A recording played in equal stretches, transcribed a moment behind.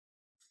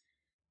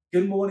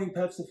Good morning,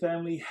 Pepster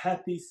family.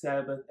 Happy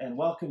Sabbath, and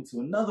welcome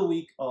to another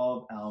week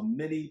of our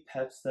mini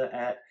Pepster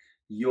at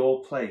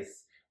your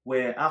place,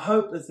 where our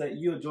hope is that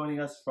you're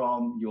joining us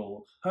from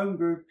your home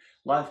group,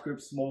 life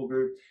group, small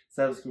group,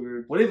 Sabbath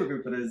group, whatever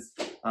group it is.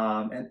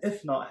 And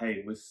if not,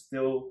 hey, we're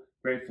still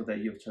grateful that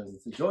you've chosen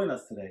to join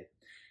us today.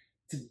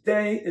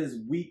 Today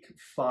is week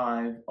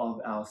 5 of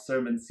our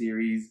sermon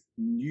series,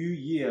 New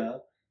Year,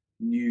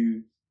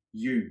 New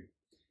You.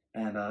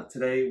 And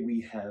today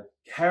we have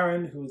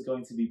Karyn, who is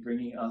going to be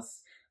bringing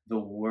us the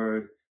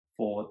word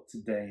for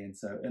today. And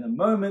so in a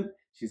moment,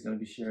 she's going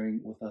to be sharing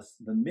with us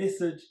the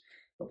message.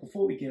 But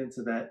before we get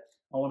into that,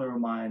 I want to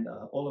remind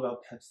all of our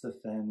Pepster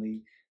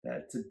family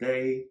that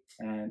today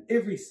and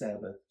every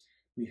Sabbath,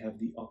 we have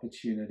the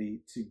opportunity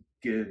to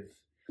give.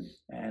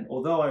 And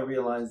although I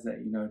realize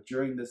that,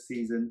 during this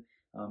season,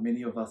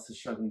 many of us are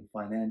struggling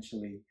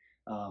financially,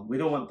 we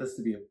don't want this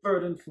to be a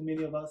burden for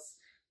many of us.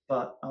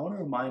 But I want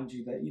to remind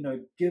you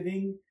that,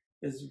 giving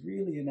is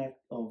really an act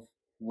of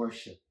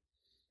worship.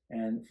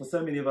 And for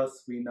so many of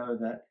us, we know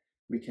that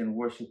we can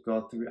worship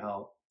God through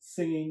our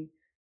singing,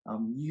 our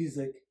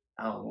music,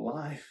 our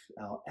life,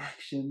 our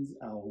actions,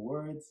 our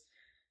words.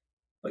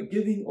 But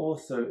giving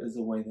also is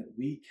a way that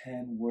we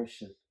can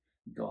worship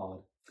God.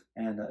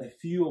 And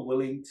if you are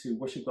willing to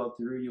worship God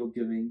through your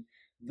giving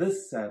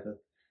this Sabbath,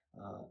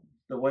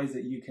 the ways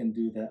that you can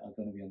do that are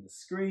going to be on the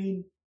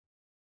screen.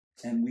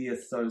 And we are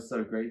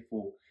so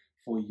grateful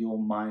for your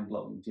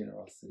mind-blowing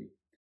generosity.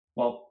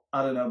 Well,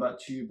 I don't know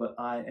about you, but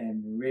I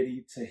am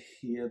ready to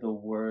hear the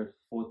word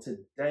for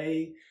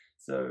today.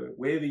 So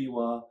wherever you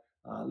are,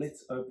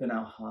 let's open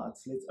our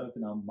hearts, let's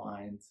open our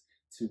minds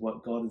to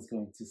what God is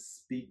going to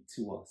speak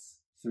to us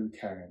through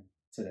Karyn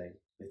today.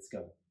 Let's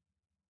go.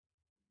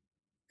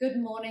 Good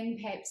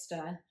morning,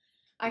 Pepster.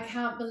 I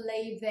can't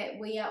believe that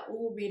we are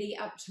already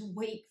up to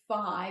week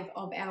 5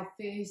 of our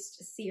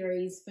first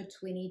series for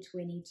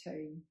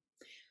 2022.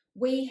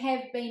 We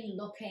have been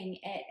looking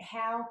at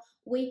how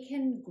we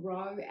can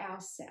grow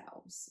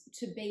ourselves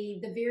to be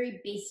the very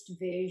best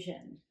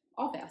version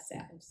of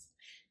ourselves,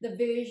 the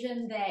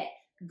version that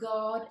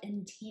God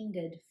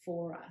intended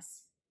for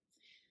us.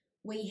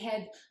 We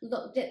have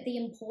looked at the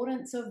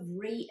importance of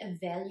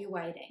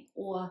re-evaluating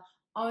or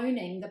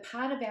owning the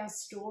part of our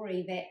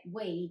story that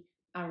we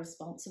are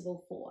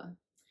responsible for.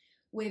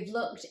 We've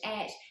looked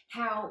at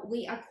how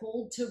we are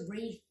called to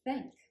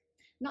rethink,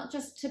 not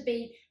just to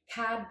be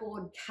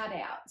cardboard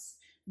cutouts,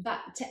 but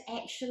to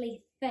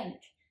actually think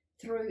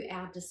through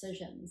our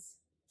decisions.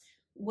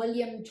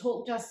 William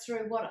talked us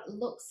through what it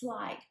looks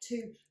like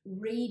to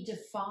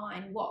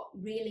redefine what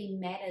really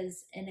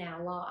matters in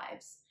our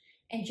lives.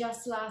 And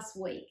just last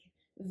week,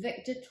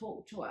 Victor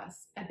talked to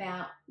us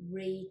about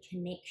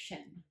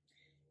reconnection.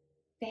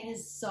 That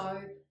is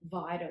so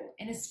vital,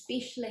 and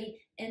especially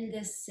in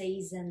this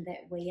season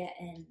that we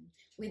are in,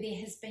 where there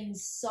has been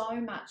so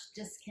much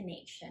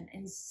disconnection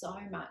and so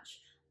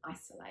much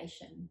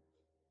isolation.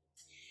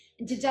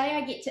 And today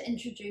I get to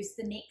introduce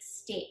the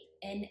next step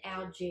in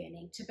our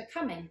journey to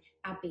becoming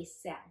our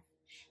best self,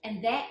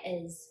 and that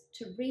is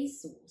to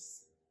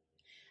resource.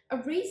 A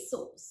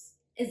resource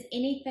is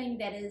anything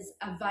that is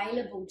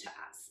available to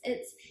us.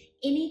 It's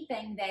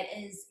anything that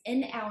is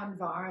in our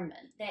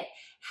environment that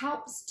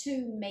helps to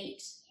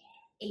meet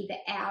either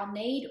our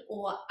need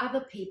or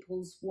other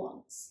people's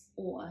wants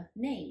or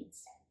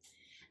needs.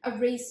 A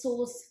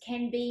resource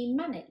can be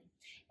money.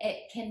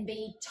 It can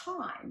be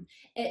time.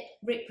 It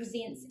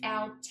represents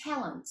our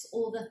talents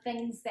or the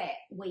things that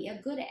we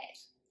are good at.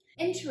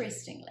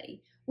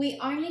 Interestingly, we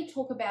only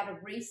talk about a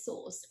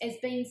resource as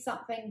being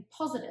something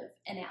positive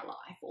in our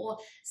life or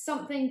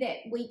something that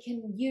we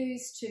can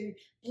use to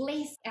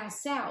bless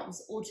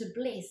ourselves or to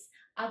bless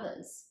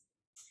others.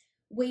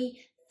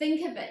 We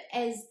think of it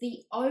as the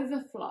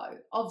overflow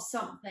of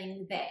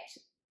something that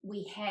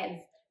we have,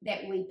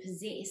 that we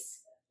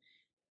possess.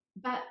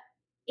 But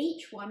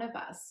each one of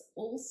us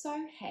also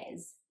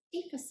has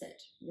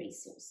deficit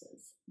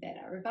resources that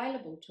are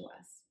available to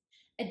us.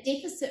 A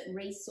deficit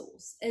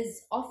resource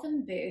is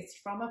often birthed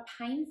from a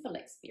painful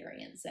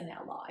experience in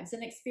our lives,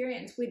 an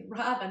experience we'd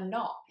rather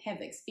not have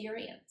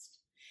experienced.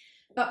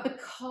 But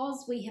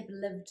because we have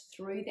lived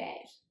through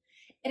that,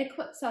 it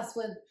equips us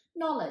with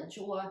knowledge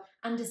or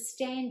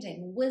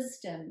understanding,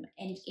 wisdom,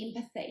 and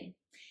empathy.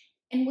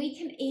 And we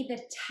can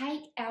either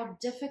take our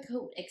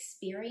difficult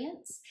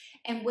experience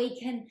and we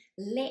can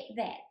let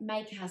that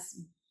make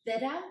us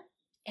bitter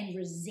and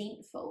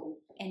resentful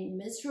and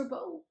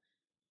miserable,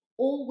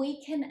 or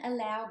we can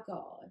allow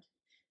God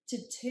to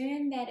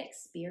turn that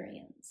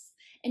experience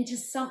into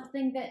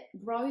something that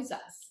grows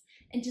us,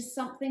 into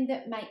something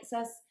that makes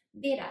us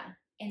better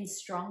and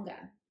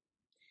stronger.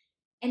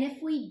 And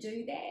if we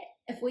do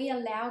that, if we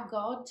allow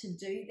God to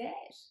do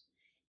that,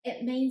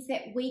 it means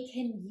that we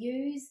can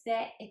use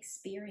that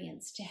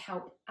experience to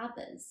help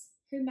others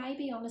who may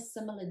be on a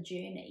similar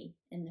journey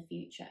in the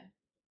future.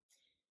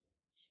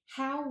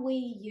 How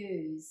we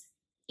use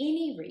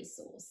any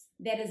resource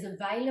that is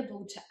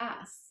available to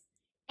us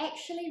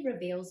actually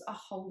reveals a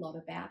whole lot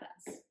about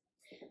us.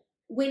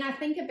 When I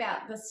think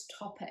about this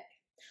topic,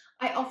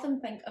 I often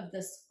think of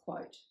this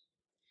quote: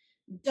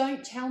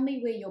 "Don't tell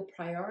me where your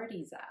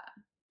priorities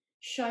are.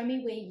 Show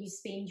me where you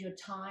spend your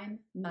time,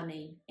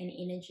 money, and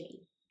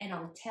energy, and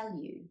I'll tell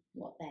you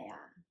what they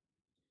are."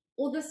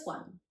 Or this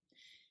one: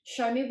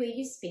 "Show me where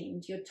you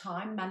spend your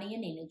time, money,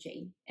 and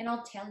energy, and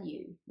I'll tell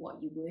you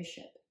what you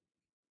worship."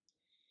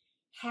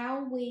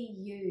 How we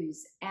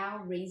use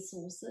our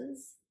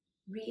resources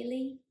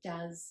really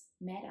does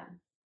matter.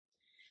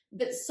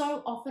 But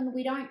so often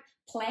we don't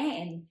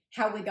plan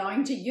how we're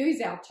going to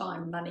use our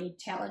time, money,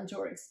 talent,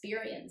 or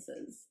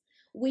experiences.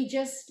 We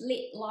just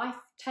let life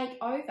take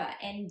over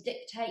and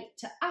dictate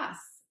to us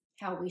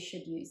how we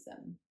should use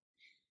them.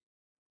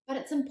 But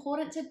it's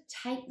important to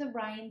take the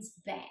reins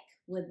back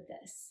with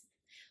this.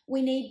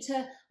 We need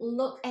to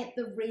look at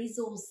the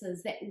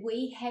resources that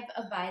we have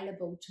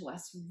available to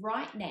us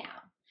right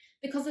now,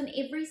 because in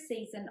every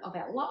season of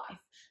our life,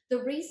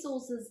 the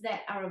resources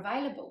that are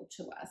available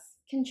to us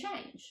can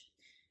change.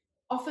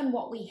 Often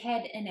what we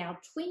had in our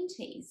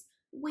 20s,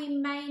 we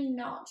may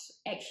not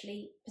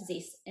actually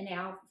possess in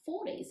our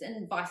 40s,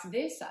 and vice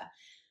versa.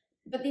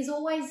 But there's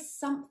always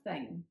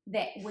something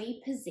that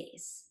we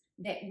possess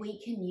that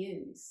we can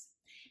use.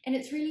 And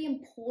it's really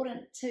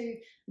important to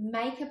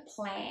make a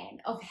plan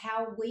of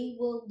how we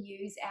will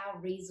use our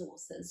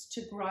resources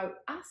to grow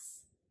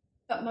us,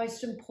 but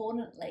most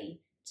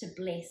importantly, to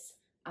bless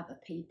other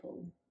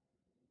people.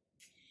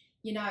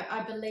 You know,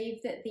 I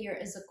believe that there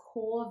is a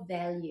core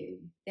value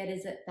that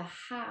is at the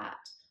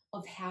heart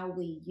of how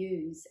we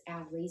use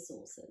our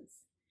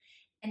resources,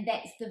 and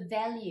that's the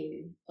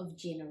value of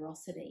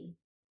generosity.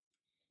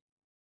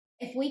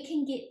 If we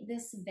can get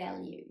this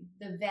value,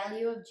 the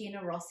value of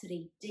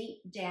generosity, deep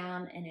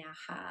down in our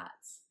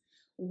hearts,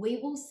 we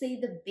will see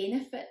the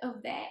benefit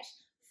of that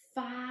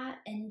far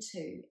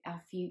into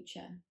our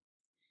future,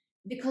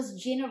 because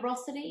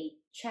generosity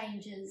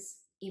changes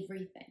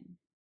everything.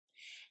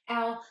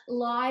 Our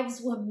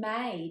lives were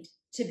made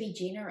to be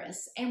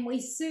generous, and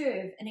we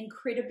serve an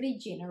incredibly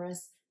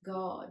generous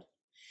God.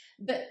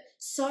 But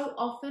so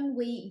often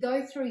we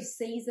go through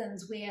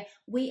seasons where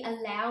we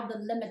allow the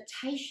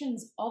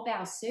limitations of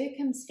our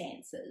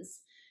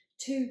circumstances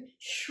to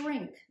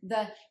shrink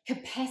the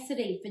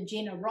capacity for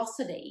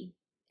generosity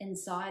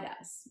inside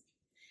us.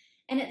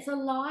 And it's a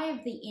lie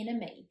of the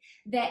enemy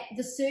that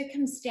the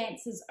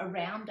circumstances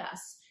around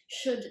us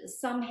should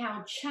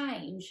somehow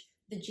change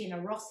the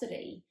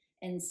generosity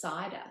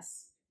inside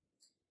us.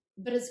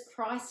 But as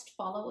Christ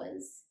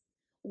followers,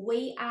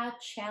 we are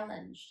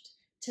challenged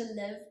to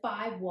live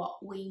by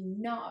what we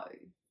know.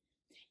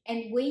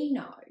 And we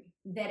know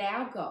that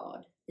our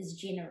God is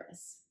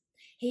generous.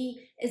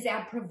 He is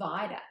our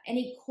provider, and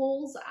He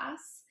calls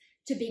us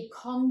to be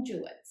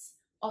conduits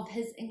of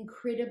His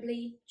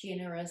incredibly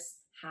generous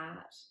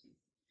heart.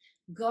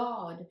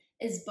 God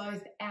is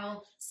both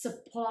our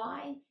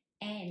supply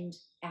and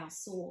our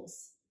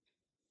source.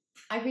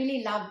 I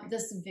really love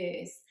this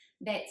verse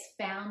that's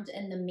found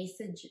in the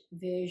Message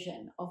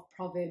version of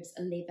Proverbs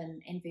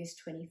 11 and verse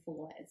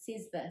 24. It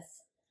says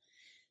this: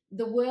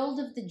 "The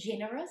world of the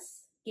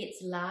generous gets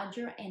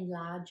larger and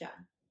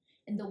larger,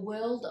 and the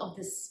world of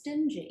the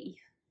stingy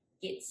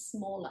gets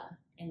smaller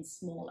and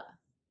smaller."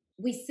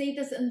 We see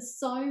this in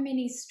so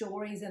many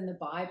stories in the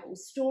Bible,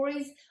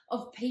 stories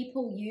of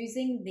people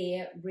using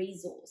their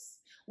resource,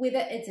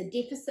 whether it's a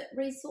deficit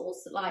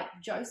resource like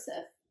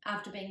Joseph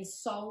after being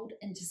sold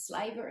into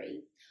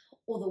slavery,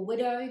 or the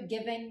widow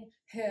giving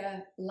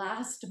her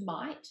last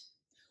mite,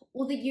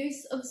 or the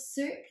use of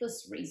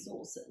surplus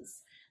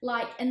resources,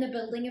 like in the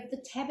building of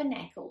the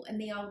tabernacle in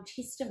the Old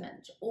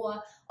Testament,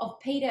 or of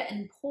Peter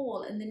and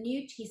Paul in the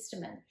New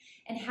Testament,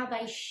 and how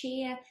they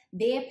share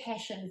their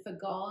passion for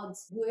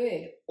God's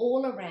word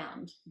all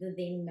around the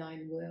then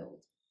known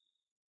world.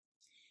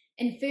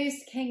 In 1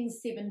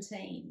 Kings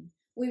 17,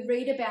 we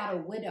read about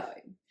a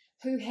widow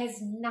who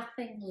has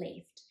nothing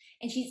left,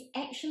 and she's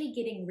actually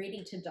getting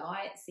ready to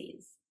die, it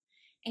says.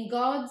 And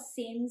God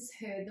sends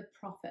her the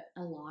prophet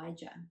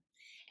Elijah,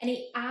 and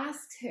he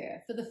asks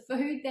her for the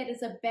food that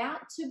is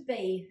about to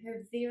be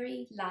her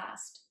very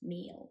last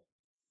meal.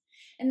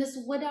 And this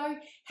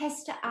widow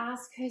has to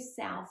ask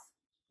herself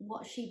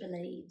what she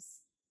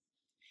believes.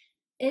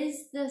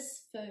 Is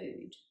this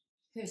food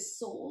her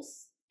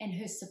source and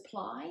her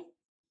supply,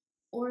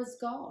 or is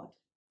God?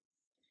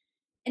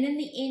 And in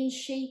the end,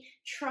 she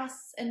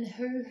trusts in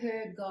who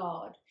her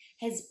God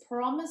has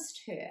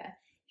promised her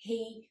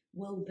He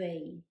will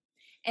be,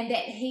 and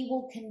that He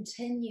will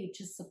continue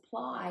to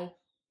supply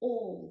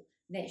all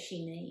that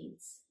she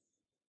needs.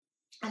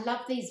 I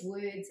love these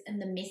words in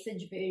the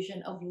Message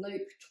version of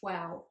Luke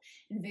 12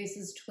 in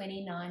verses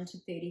 29 to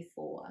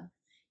 34.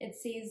 It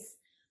says,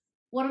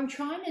 "What I'm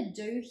trying to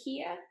do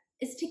here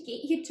is to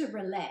get you to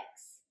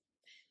relax.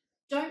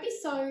 Don't be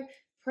so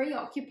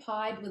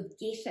preoccupied with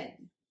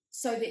getting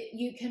so that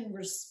you can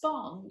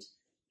respond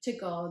to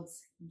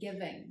God's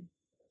giving."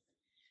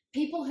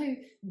 People who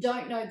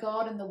don't know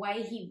God and the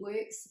way He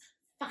works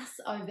fuss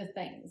over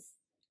things.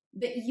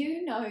 But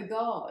you know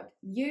God.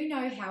 You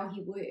know how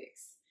He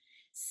works.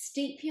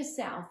 Steep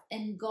yourself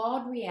in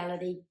God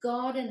reality,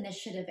 God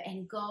initiative,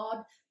 and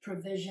God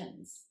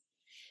provisions.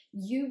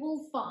 You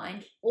will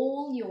find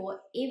all your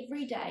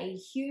everyday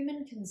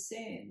human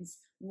concerns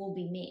will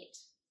be met.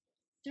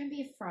 Don't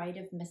be afraid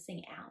of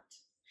missing out.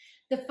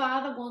 The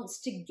Father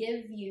wants to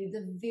give you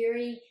the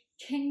very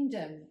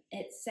kingdom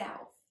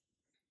itself.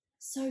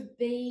 So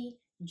be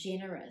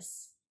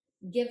generous.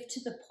 Give to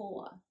the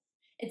poor.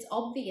 It's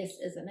obvious,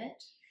 isn't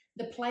it?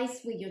 The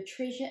place where your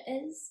treasure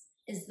is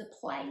the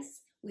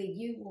place where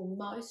you will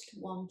most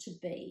want to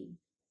be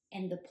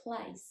and the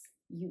place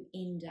you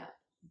end up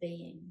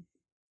being.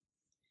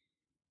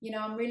 You know,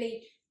 I'm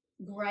really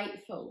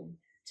grateful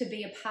to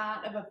be a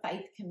part of a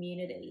faith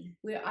community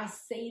where I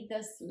see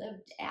this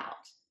lived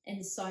out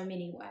in so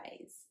many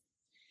ways.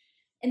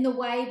 In the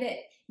way that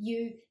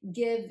you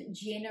give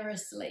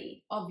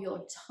generously of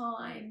your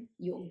time,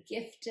 your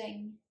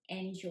gifting,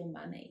 and your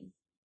money.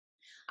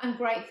 I'm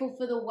grateful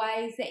for the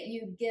ways that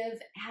you give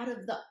out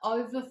of the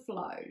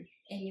overflow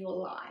in your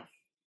life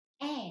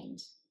and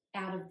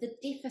out of the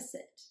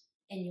deficit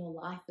in your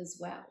life as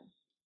well.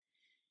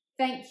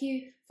 Thank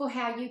you for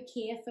how you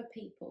care for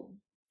people,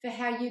 for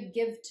how you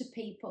give to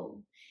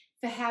people,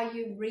 for how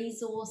you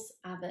resource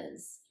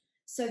others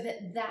so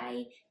that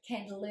they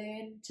can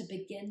learn to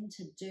begin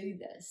to do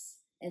this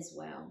as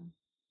well.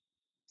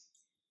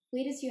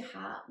 Where does your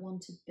heart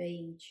want to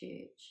be,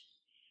 church?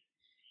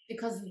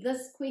 Because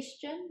this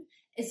question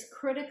is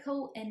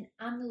critical in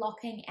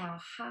unlocking our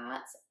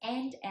hearts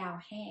and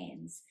our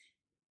hands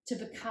to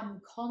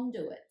become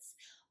conduits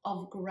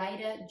of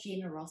greater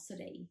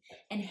generosity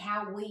and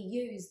how we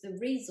use the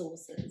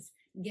resources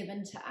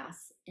given to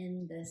us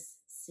in this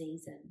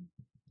season.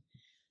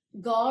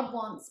 God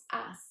wants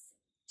us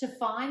to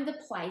find the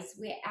place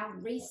where our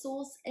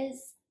resource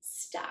is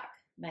stuck,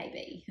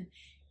 maybe,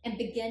 and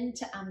begin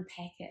to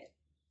unpack it.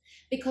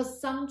 Because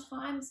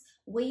sometimes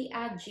we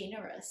are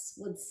generous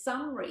with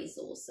some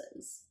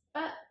resources,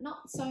 but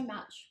not so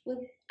much with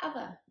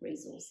other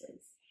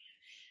resources.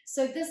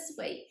 So this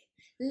week,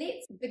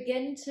 let's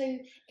begin to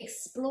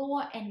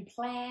explore and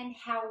plan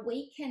how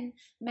we can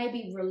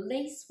maybe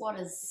release what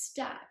is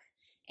stuck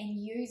and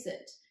use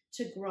it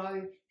to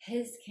grow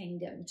His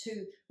kingdom,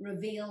 to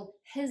reveal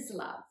His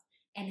love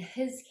and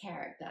His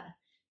character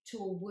to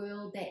a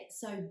world that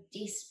so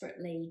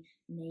desperately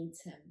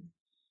needs Him.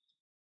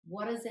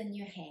 What is in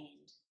your hand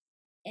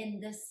in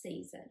this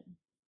season,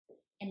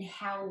 and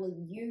how will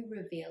you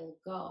reveal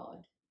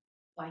God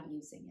by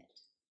using it?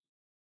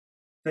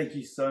 Thank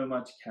you so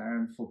much,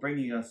 Karyn, for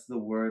bringing us the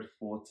word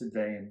for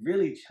today and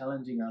really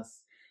challenging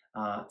us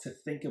to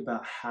think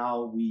about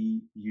how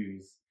we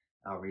use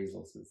our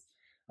resources.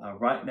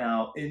 Right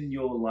now, in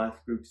your life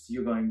groups,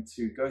 you're going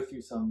to go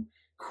through some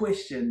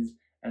questions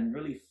and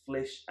really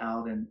flesh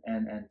out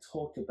and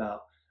talk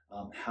about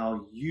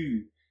how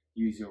you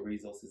use your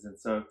resources. And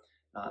so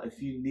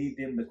if you need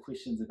them, the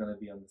questions are going to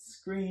be on the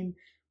screen.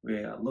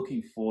 We're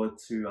looking forward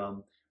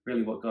to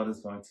really what God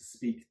is going to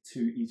speak to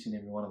each and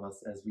every one of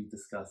us as we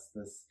discuss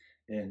this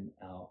in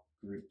our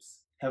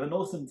groups. Have an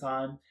awesome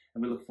time,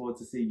 and we look forward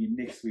to seeing you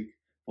next week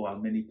for our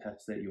mini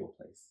Paps at Your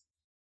Place.